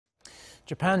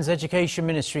Japan's education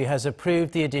ministry has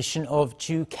approved the addition of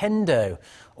jukendo,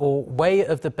 or way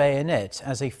of the bayonet,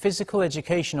 as a physical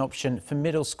education option for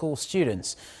middle school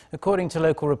students. According to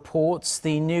local reports,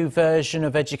 the new version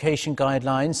of education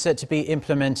guidelines, set to be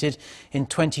implemented in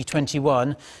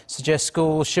 2021, suggests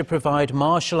schools should provide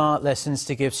martial art lessons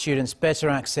to give students better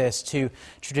access to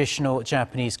traditional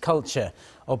Japanese culture.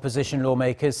 Opposition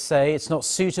lawmakers say it's not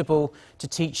suitable to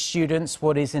teach students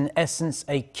what is in essence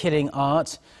a killing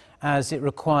art, as it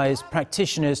requires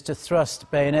practitioners to thrust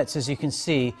bayonets, as you can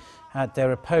see, at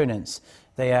their opponents.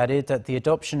 They added that the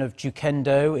adoption of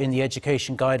jukendo in the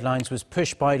education guidelines was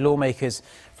pushed by lawmakers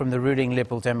from the ruling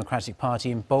Liberal Democratic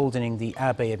Party, emboldening the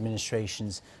Abe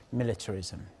administration's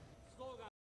militarism.